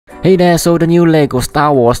Hey there, so the new LEGO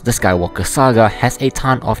Star Wars The Skywalker Saga has a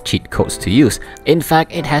ton of cheat codes to use. In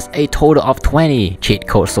fact, it has a total of 20 cheat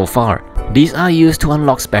codes so far. These are used to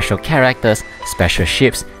unlock special characters, special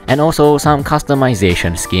ships, and also some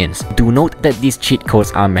customization skins. Do note that these cheat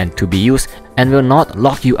codes are meant to be used and will not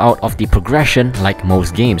lock you out of the progression like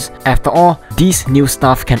most games. After all, these new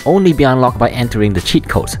stuff can only be unlocked by entering the cheat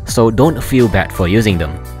codes, so don't feel bad for using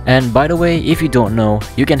them. And by the way, if you don't know,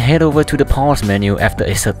 you can head over to the pause menu after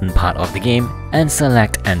a certain part of the game and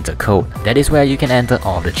select enter code. That is where you can enter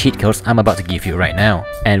all the cheat codes I'm about to give you right now.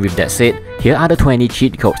 And with that said, here are the 20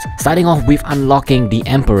 cheat codes, starting off with unlocking the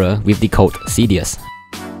Emperor with the code Sidious.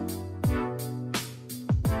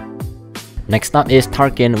 Next up is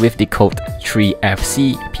Tarkin with the code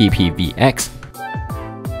 3FCPPVX.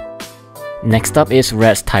 Next up is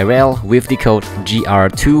Red Tyerell with the code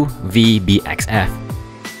GR2VBXF.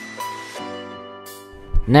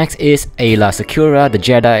 Next is Aayla Secura the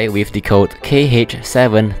Jedi with the code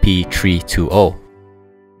KH7P320.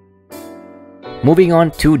 Moving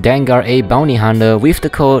on to Dengar a Bounty Hunter with the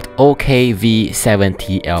code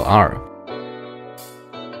OKV7TLR.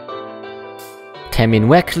 Temmin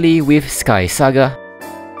Wexley with Sky Saga.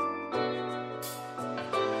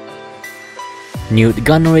 Nute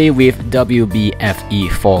Gunray with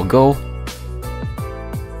WBFE4Go.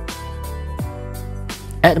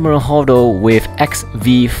 Admiral Holdo with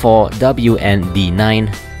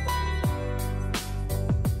XV4WND9.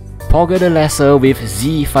 Poggle The Lesser with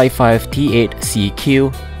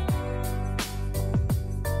Z55T8CQ.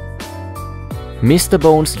 Mr.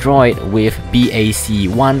 Bones Droid with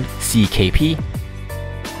BAC1CKP.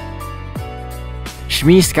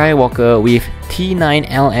 Shmi Skywalker with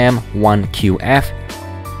T9LM1QF.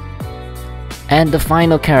 And the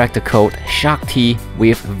final character code Shaak Ti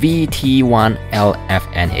with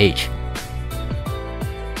VT1LFNH.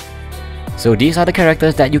 So these are the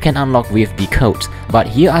characters that you can unlock with the codes, but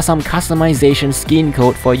here are some customization skin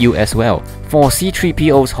code for you as well. For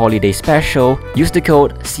C3PO's Holiday Special, use the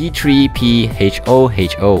code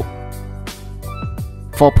C3PHOHO.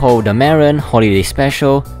 For Poe Dameron Holiday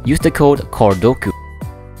Special, use the code Kordoku.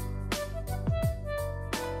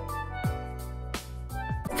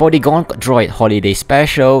 For the Gonk Droid Holiday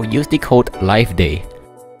Special, use the code LIFEDAY.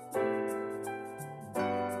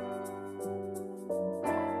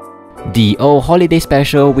 The O Holiday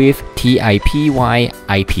Special with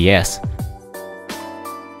TIPYIPS.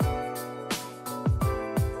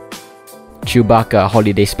 Chewbacca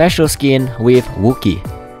Holiday Special skin with Wookiee.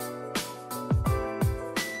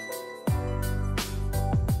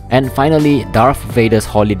 And finally, Darth Vader's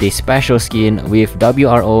Holiday Special skin with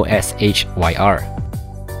WROSHYR.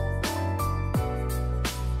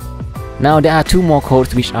 Now there are two more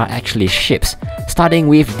codes which are actually ships, starting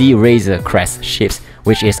with the Razor Crest ships,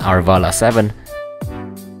 which is Arvala 7.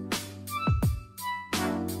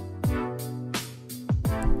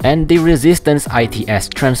 And the Resistance ITS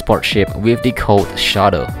transport ship with the code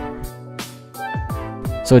Shadow.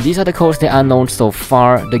 So these are the codes that are known so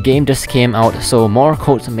far. The game just came out, so more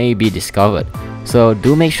codes may be discovered. So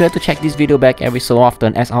do make sure to check this video back every so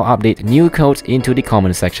often, as I'll update new codes into the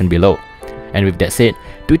comment section below. And with that said,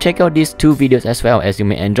 do check out these two videos as well, as you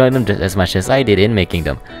may enjoy them just as much as I did in making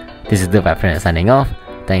them. This is TheViperian signing off.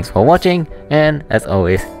 Thanks for watching, and as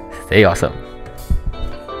always, stay awesome.